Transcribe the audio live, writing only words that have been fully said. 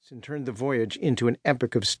and turned the voyage into an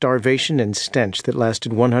epic of starvation and stench that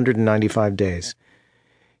lasted 195 days.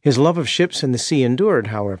 His love of ships and the sea endured,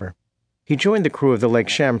 however. He joined the crew of the Lake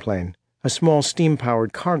Champlain, a small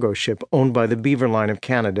steam-powered cargo ship owned by the Beaver Line of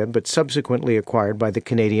Canada but subsequently acquired by the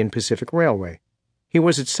Canadian Pacific Railway. He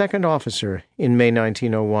was its second officer in May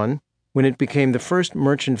 1901, when it became the first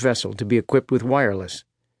merchant vessel to be equipped with wireless.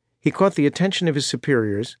 He caught the attention of his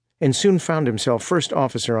superiors and soon found himself first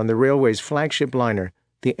officer on the railway's flagship liner,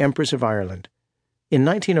 the Empress of Ireland. In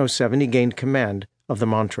 1907 he gained command of the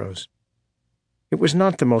Montrose. It was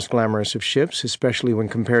not the most glamorous of ships, especially when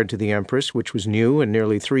compared to the Empress, which was new and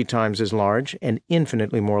nearly 3 times as large and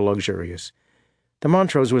infinitely more luxurious. The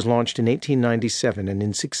Montrose was launched in 1897 and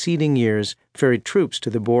in succeeding years ferried troops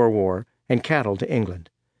to the Boer War and cattle to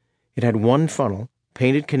England. It had one funnel,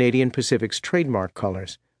 painted Canadian Pacific's trademark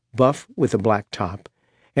colors, buff with a black top,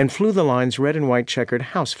 and flew the line's red and white checkered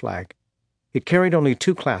house flag. It carried only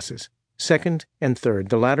 2 classes, second and third,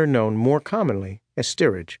 the latter known more commonly as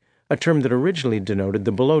steerage, a term that originally denoted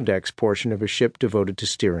the below-decks portion of a ship devoted to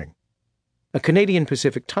steering. A Canadian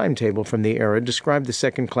Pacific timetable from the era described the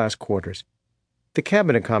second-class quarters. The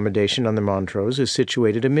cabin accommodation on the Montrose is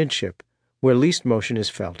situated amidship, where least motion is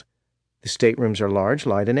felt. The staterooms are large,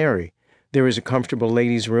 light, and airy. There is a comfortable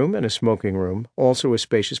ladies' room and a smoking room, also a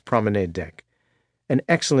spacious promenade deck. An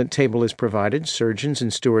excellent table is provided. Surgeons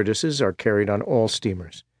and stewardesses are carried on all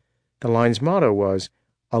steamers. The line's motto was,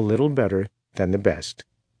 "A little better than the best."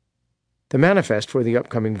 The manifest for the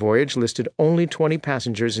upcoming voyage listed only 20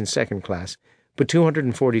 passengers in second class, but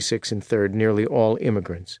 246 in third, nearly all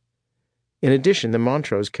immigrants. In addition, the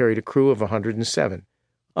Montrose carried a crew of 107,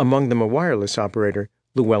 among them a wireless operator,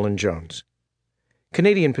 Llewellyn Jones.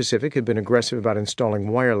 Canadian Pacific had been aggressive about installing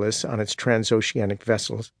wireless on its transoceanic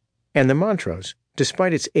vessels, and the Montrose,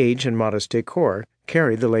 despite its age and modest decor,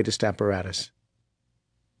 carried the latest apparatus.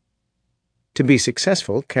 To be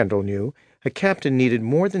successful, Kendall knew, a captain needed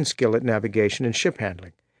more than skill at navigation and ship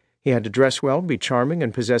handling. He had to dress well, be charming,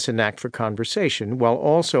 and possess a knack for conversation, while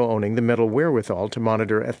also owning the mental wherewithal to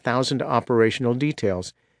monitor 1,000 operational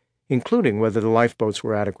details, including whether the lifeboats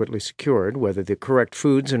were adequately secured, whether the correct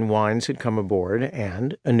foods and wines had come aboard,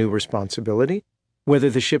 and, a new responsibility,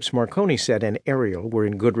 whether the ship's Marconi set and aerial were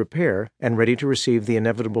in good repair and ready to receive the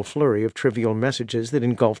inevitable flurry of trivial messages that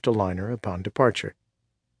engulfed a liner upon departure.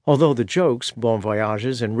 Although the jokes, bon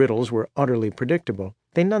voyages, and riddles were utterly predictable,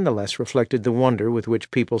 they nonetheless reflected the wonder with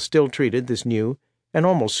which people still treated this new and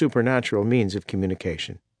almost supernatural means of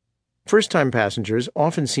communication. First-time passengers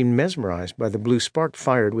often seemed mesmerized by the blue spark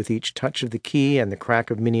fired with each touch of the key and the crack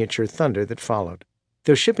of miniature thunder that followed.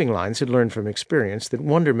 Though shipping lines had learned from experience that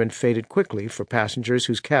wonderment faded quickly for passengers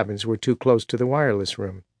whose cabins were too close to the wireless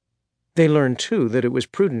room. They learned, too, that it was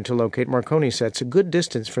prudent to locate Marconi sets a good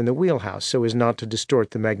distance from the wheelhouse so as not to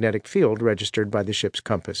distort the magnetic field registered by the ship's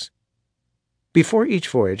compass. Before each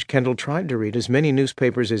voyage, Kendall tried to read as many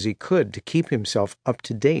newspapers as he could to keep himself up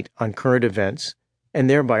to date on current events and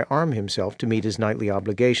thereby arm himself to meet his nightly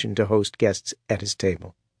obligation to host guests at his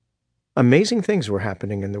table. Amazing things were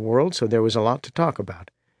happening in the world, so there was a lot to talk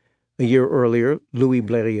about. A year earlier, Louis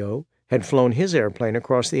Blériot had flown his airplane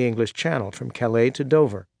across the English Channel from Calais to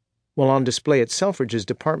Dover. While on display at Selfridge's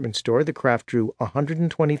department store, the craft drew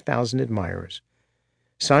 120,000 admirers.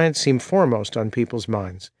 Science seemed foremost on people's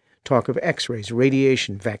minds. Talk of X-rays,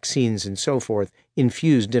 radiation, vaccines, and so forth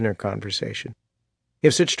infused dinner conversation.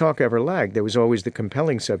 If such talk ever lagged, there was always the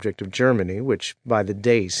compelling subject of Germany, which by the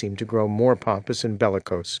day seemed to grow more pompous and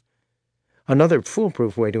bellicose. Another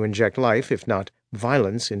foolproof way to inject life, if not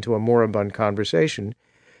violence, into a moribund conversation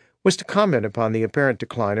was to comment upon the apparent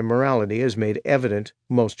decline of morality as made evident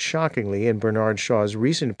most shockingly in Bernard Shaw's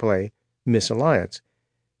recent play, Misalliance,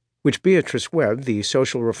 which Beatrice Webb, the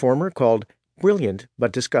social reformer, called brilliant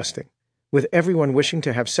but disgusting, with everyone wishing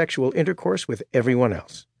to have sexual intercourse with everyone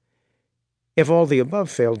else. If all the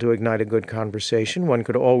above failed to ignite a good conversation, one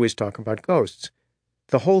could always talk about ghosts.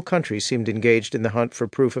 The whole country seemed engaged in the hunt for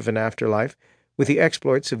proof of an afterlife, with the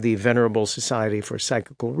exploits of the Venerable Society for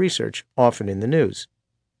Psychical Research often in the news.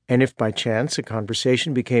 And if by chance a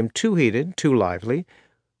conversation became too heated, too lively,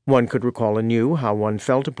 one could recall anew how one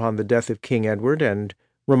felt upon the death of King Edward and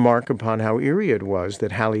remark upon how eerie it was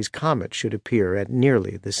that Halley's Comet should appear at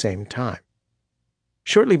nearly the same time.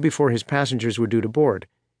 Shortly before his passengers were due to board,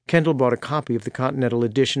 Kendall bought a copy of the Continental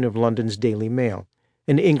edition of London's Daily Mail,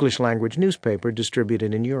 an English-language newspaper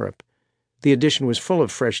distributed in Europe. The edition was full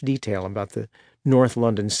of fresh detail about the North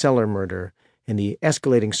London cellar murder and the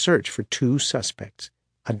escalating search for 2 suspects,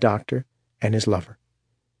 a doctor and his lover.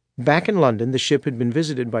 Back in London, the ship had been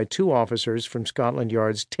visited by 2 officers from Scotland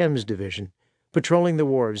Yard's Thames Division, patrolling the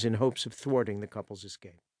wharves in hopes of thwarting the couple's escape.